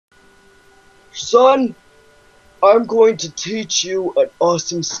Son, I'm going to teach you an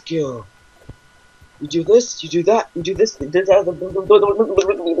awesome skill. You do this, you do that, you do this, you do that.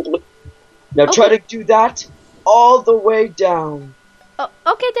 Now try to do that all the way down. Oh,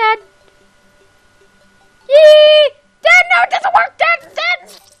 okay, Dad. Yee! Dad, no, it doesn't work, Dad!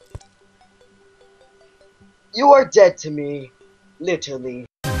 You are dead to me, literally.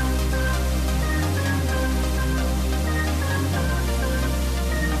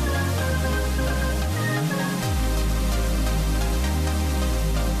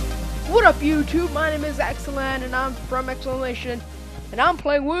 What up, YouTube? My name is AxElanation, and I'm from AxElanation, and I'm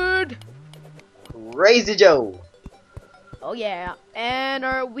playing with Crazy Joe. Oh yeah,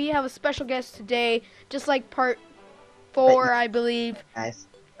 and we have a special guest today, just like part 4, I believe. Nice.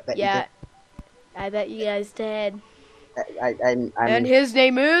 I bet Yeah, I bet you guys did. I'm And his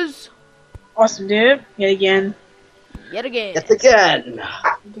name is Awesome, dude. Yet again. Yet again. Yes, again.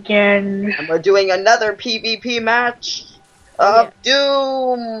 Again. And we're doing another PvP match of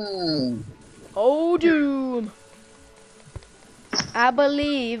Doom. Oh, Doom. I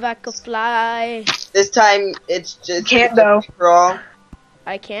believe I could fly. This time it's just Can't though. Wrong.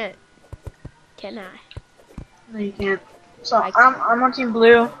 I can't. Can I? No, you can't. So I'm on team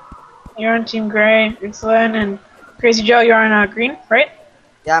blue. You're on team gray. Excellent. And Crazy Joe, you're on green, right?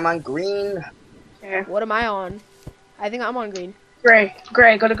 Yeah, I'm on green. Okay. What am I on? I think I'm on green. Gray.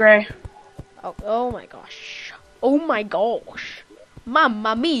 Gray. Go to gray. Oh my gosh. Oh my gosh.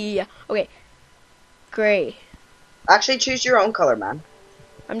 Mamma mia. Okay. Gray. Actually, choose your own color, man.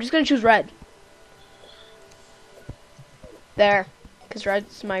 I'm just gonna choose red. There. Because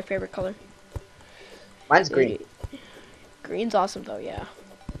red's my favorite color. Mine's green. Green's awesome though, yeah.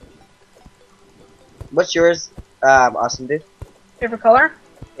 What's yours, awesome dude? Favorite color?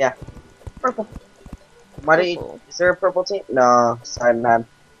 Yeah. Purple. Why don't you? Is there a purple team? No, sorry, man.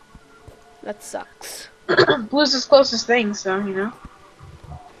 That sucks. Blue's his closest thing, so you know.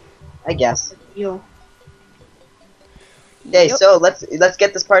 I guess. Deal. Okay, Yep. so let's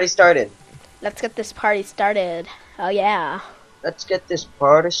get this party started. Let's get this party started. Oh yeah. Let's get this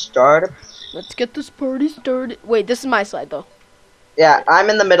party started. Let's get this party started. Wait, this is my slide though. Yeah, I'm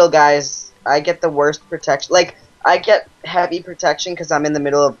in the middle, guys. I get the worst protection. Like, I get heavy protection because I'm in the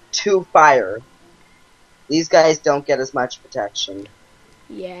middle of 2 fire. These guys don't get as much protection.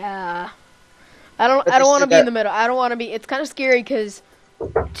 Yeah. I don't want to be in the middle. I don't want to be. It's kind of scary because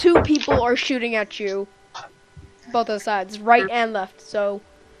 2 people are shooting at you. Both of the sides, right and left. So,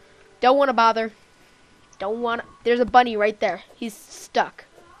 don't want to bother. Don't want. There's a bunny right there. He's stuck.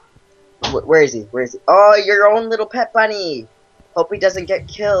 Where is he? Where is he? Oh, your own little pet bunny. Hope he doesn't get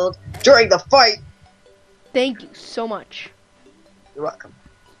killed during the fight. Thank you so much. You're welcome.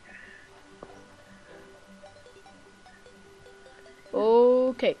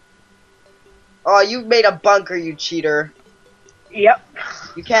 Okay. Oh, you made a bunker, you cheater. Yep.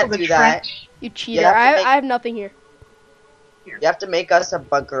 You can't do that. You cheater. I have nothing here. You have to make us a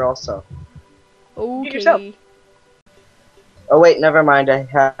bunker also. yourself. Okay. Oh wait, never mind. I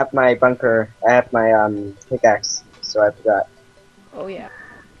have my bunker. I have my pickaxe, so I forgot. Oh yeah.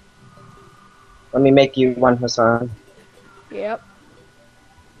 Let me make you one, Hassan. Yep.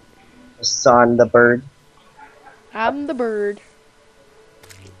 Hassan the bird. I'm the bird.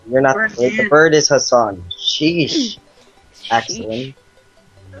 You're not Bird the bird. The man. bird is Hassan. Sheesh. Excellent.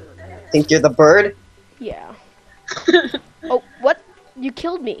 Think you're the bird? Yeah. Oh, what? You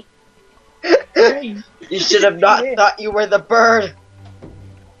killed me. You should have not thought you were the bird.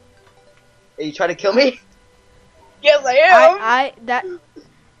 Are you trying to kill me? Yes, I am.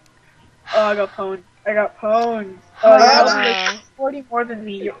 Oh, I got pwned. I got pwned. Oh, Oh, you're yeah. also like 40 more than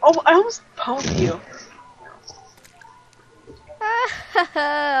me. Oh, I almost pwned you.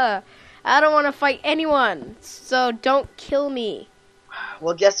 I don't want to fight anyone, so don't kill me.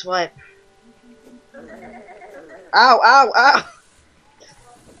 Well, guess what? Ow, ow, ow!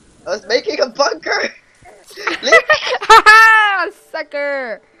 I was making a bunker!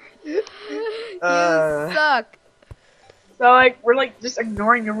 Sucker! You Uh. suck. So like we're like just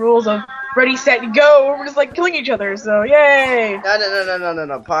ignoring the rules of ready, set, go. We're just like killing each other. So yay!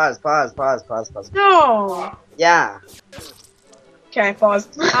 No. Pause. No. Yeah. Okay, pause.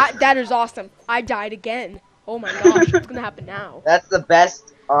 That is awesome. I died again. Oh my gosh, what's gonna happen now? That's the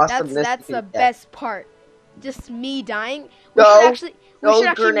best awesomeness. That's the best part. Just me dying. No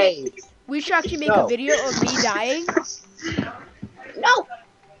We grenades. should actually make a video of me dying. No.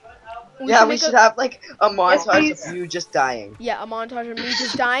 We should have like a montage of you just dying. Yeah, a montage of me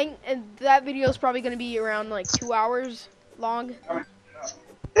just dying, and that video is probably gonna be around like 2 hours long.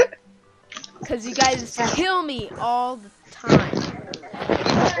 Cause you guys kill me all the time.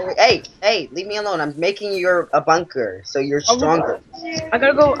 Oh, hey, leave me alone. I'm making you a bunker, so you're stronger. I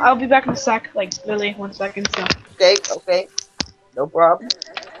gotta go. I'll be back in a sec. Like literally 1 second. So. Okay. No problem.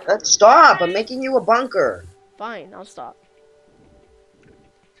 Stop! I'm making you a bunker. Fine, I'll stop.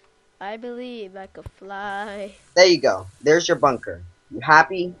 I believe I could fly. There you go. There's your bunker. You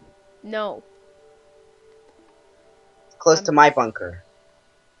happy? No. Close to my bunker.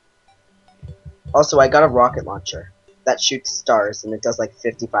 Also, I got a rocket launcher that shoots stars and it does like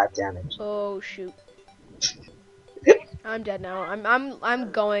 55 damage. Oh shoot. I'm dead now.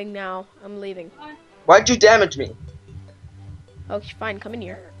 I'm going now. I'm leaving. Why'd you damage me? Oh, fine. Come in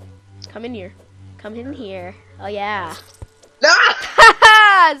here. Come in here. Come in here. Oh yeah. No!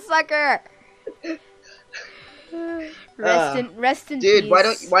 Sucker. Rest in dude,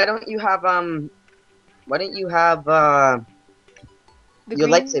 peace. why don't you have your green?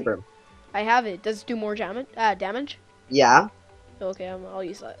 lightsaber? I have it. Does it do more damage? Yeah. Okay, I'll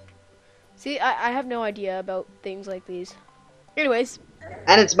use that. See, I have no idea about things like these. Anyways.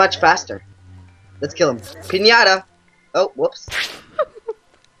 And it's much faster. Let's kill him. Pinata! Oh, whoops.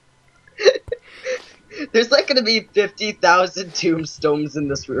 There's like gonna be 50,000 tombstones in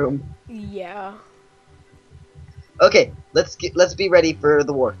this room. Yeah. Okay, let's be ready for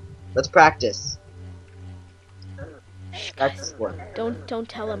the war. Let's practice. Practice war. Don't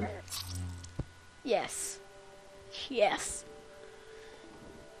tell him. Yes. Yes.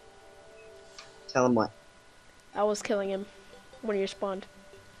 Tell him what? I was killing him when he respawned.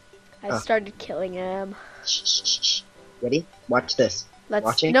 I started killing him. Shh. Ready? Watch this.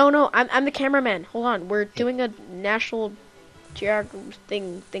 Watching? No, I'm the cameraman. Hold on, we're doing a national geography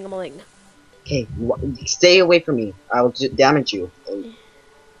thingamaling. Okay, stay away from me. I'll damage you.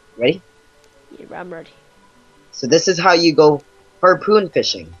 Ready? Yeah, I'm ready. So this is how you go harpoon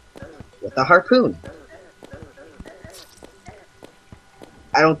fishing. With a harpoon.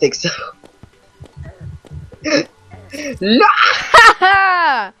 I don't think so. No!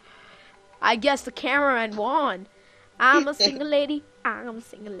 I guess the cameraman won. I'm a single lady. I'm a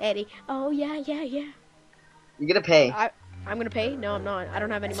single lady. Oh yeah. You're gonna pay. I'm gonna pay? No, I'm not. I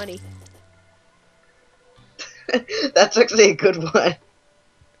don't have any money. That's actually a good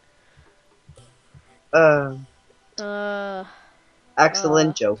one.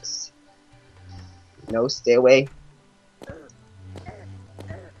 Excellent jokes. No, stay away.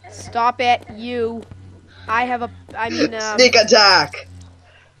 Stop it, you. Sneak attack!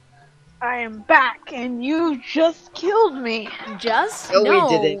 I am back, and you just killed me. Just? No, No,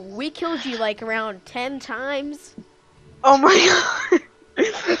 we didn't. we killed you like around 10 times. Oh my god.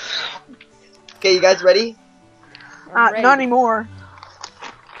 Okay, you guys ready? I'm ready. Not anymore.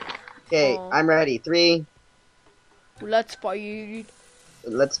 Okay, Oh. I'm ready. 3. Let's fight.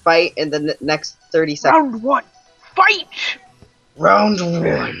 Let's fight in the next 30 seconds. Round 1. Fight! Round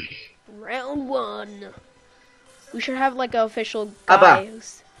 1. Round 1. We should have like an official Hubba.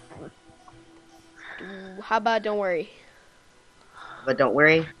 guys. Hubba, don't worry. But don't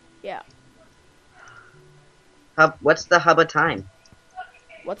worry. Yeah. What's the hubba time?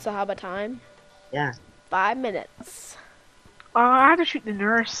 What's the Hubba time? Yeah. 5 minutes. I have to shoot the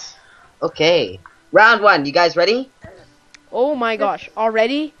nurse. Okay. Round 1. You guys ready? Oh my gosh,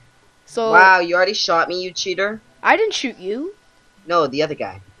 already? So Wow, you already shot me, you cheater. I didn't shoot you. No, the other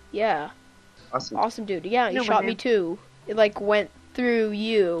guy. Yeah. Awesome. Awesome dude. Yeah, you No, shot my me man. too. It like went through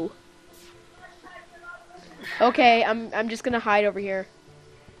you. Okay, I'm just gonna hide over here.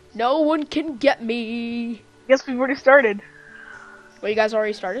 No one can get me. Guess we've already started. Well, you guys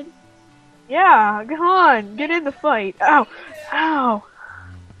already started? Yeah, come on, get in the fight. Ow, ow.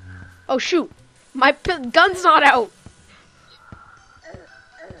 Oh shoot, my gun's not out.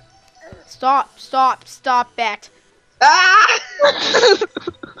 Stop that. Ah!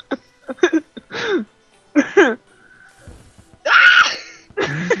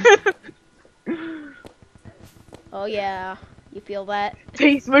 Oh yeah, you feel that?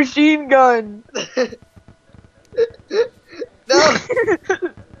 Taste machine gun. No!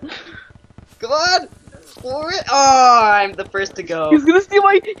 Come on! For it! Oh, I'm the first to go. He's gonna steal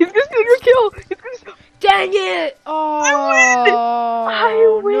your kill. Dang it! Oh,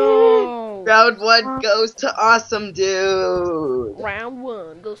 I win. No. Round 1 goes to Awesome Dude. Round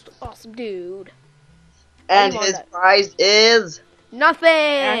 1 goes to Awesome Dude. And you want his that? prize is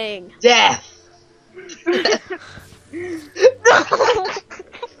Nothing. death.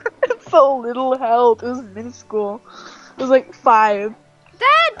 So little health. It was minuscule. It was like 5.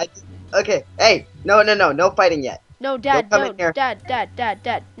 Dad. Okay, hey, no fighting yet. No, Dad. Don't come No, in here. Dad.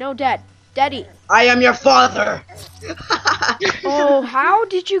 No, Dad. Daddy. I am your father. Oh, how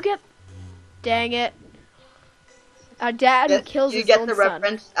did you get? Dang it. A dad who kills his own son. You get the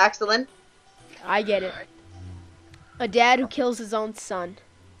reference, Axelin? I get it. A dad who kills his own son.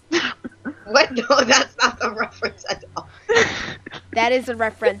 What? No, that's not the reference at all. That is a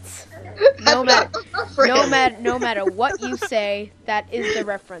reference. That's not the reference. No matter what you say, that is the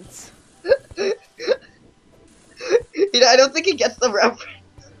reference. I don't think he gets the reference.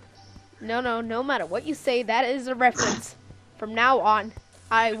 No matter what you say, that is a reference. From now on,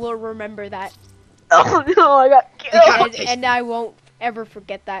 I will remember that. Oh no, I got killed. And I won't ever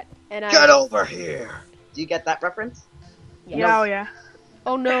forget that. And Get over here! Do you get that reference? Yes. Yeah, oh yeah.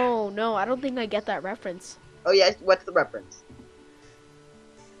 Oh no, I don't think I get that reference. Oh yes, what's the reference?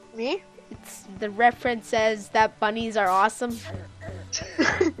 Me? It's the reference says that bunnies are awesome.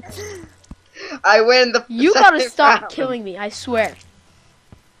 I win the You second gotta stop round. killing me, I swear.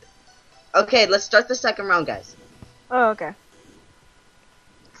 Okay, let's start the second round, guys. Oh, okay.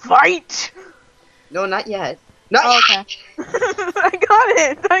 Fight! No, not yet. Not Oh, yet!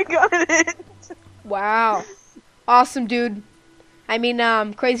 I got it! Wow. Awesome, dude. I mean,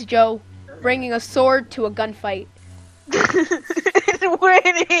 Crazy Joe bringing a sword to a gunfight. It's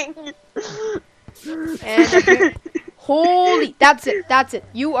winning! And holy, that's it.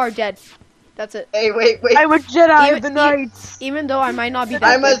 You are dead. That's it. Hey, wait. I'm a Jedi of the Knights! Even though I might not be that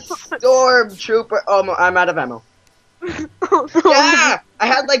I'm a good. stormtrooper. Oh, I'm out of ammo. Oh, no. Yeah! I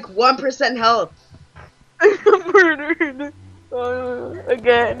had like 1% health. I'm murdered.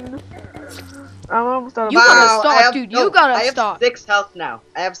 Again. I'm almost out of You gotta stop, I have, dude. no, You gotta I have stop. 6 health now.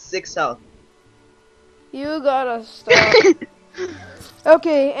 I have 6 health. You gotta stop.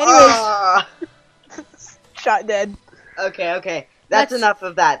 Okay, anyways. Ah. Shot dead. Okay. That's Let's- enough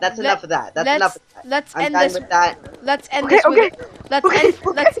of that. That's enough of that. That's enough of that. Let's I'm end done this. with that. Let's end Okay, this okay.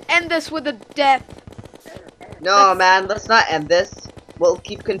 with. Let's end this with a death. No, man, let's not end this. We'll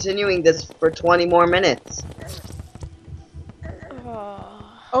keep continuing this for 20 more minutes.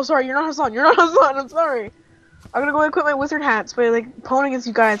 Oh, sorry, you're not Hassan. You're not Hassan. I'm sorry. I'm gonna go equip my wizard hats, but like opponent against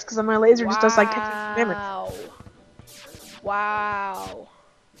you guys, because my laser just does like 10 damage. Wow.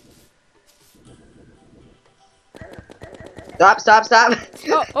 Stop.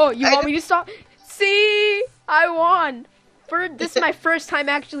 Oh, you want me to stop? See, I won. This is my first time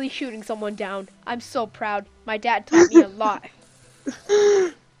actually shooting someone down. I'm so proud. My dad taught me a lot.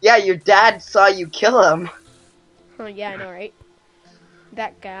 Yeah, your dad saw you kill him. Oh yeah, I know, right?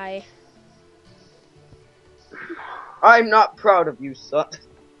 That guy. I'm not proud of you, son.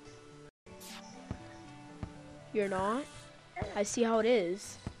 You're not? I see how it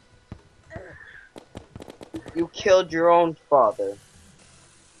is. You killed your own father.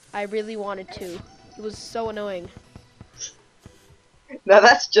 I really wanted to. It was so annoying. Now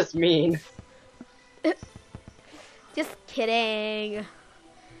that's just mean. Just kidding.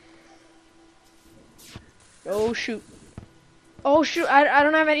 Oh shoot. Oh shoot, I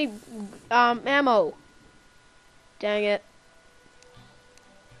don't have any ammo. Dang it.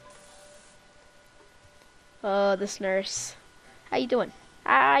 Oh, this nurse. How you doing?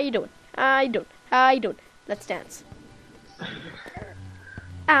 Let's dance.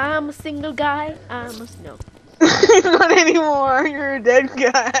 I'm a single guy. No. Not anymore. You're a dead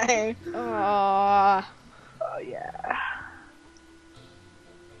guy. Aww. Oh yeah.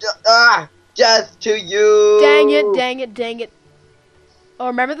 Just to you. Dang it. Oh,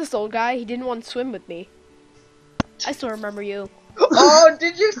 remember this old guy? He didn't want to swim with me. I still remember you. Oh,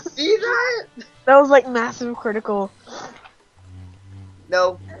 did you see that? That was like massive critical.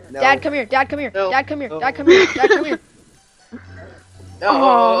 No. Dad, come here. No. Dad, come here. No. Dad, come here. No.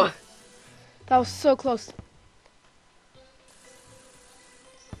 Oh. That was so close.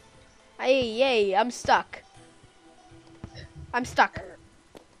 Hey, I'm stuck.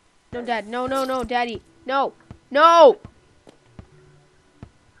 No, Dad. No, Daddy. No.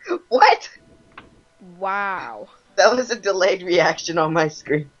 What? Wow. That was a delayed reaction on my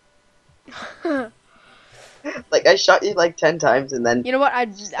screen. Like, I shot you like 10 times and then... You know what?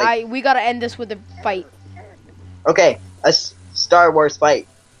 We gotta end this with a fight. Okay, a Star Wars fight.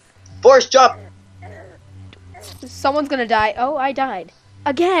 Force jump! Someone's gonna die. Oh, I died.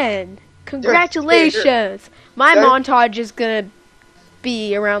 Again. Congratulations. My montage is gonna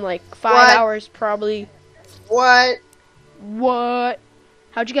be around like 5 What? hours probably. What? What?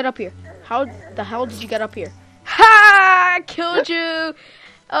 How'd you get up here? How the hell did you get up here? Ha! I killed you.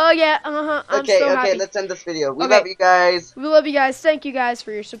 Oh yeah, I'm Okay, so happy. let's end this video. We Okay. love you guys. We love you guys. Thank you guys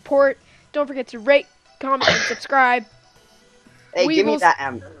for your support. Don't forget to rate, comment, and subscribe. Hey, We give me will that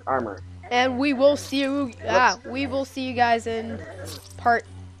armor. And we will see you. We will see you guys in part.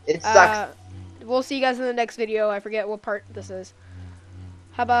 It sucks. We'll see you guys in the next video. I forget what part this is.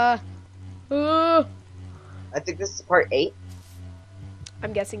 Haba. I think this is part 8.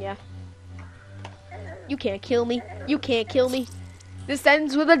 I'm guessing, yeah. You can't kill me. You can't kill me. This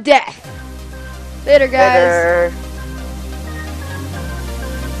ends with a death. Later, guys. Later.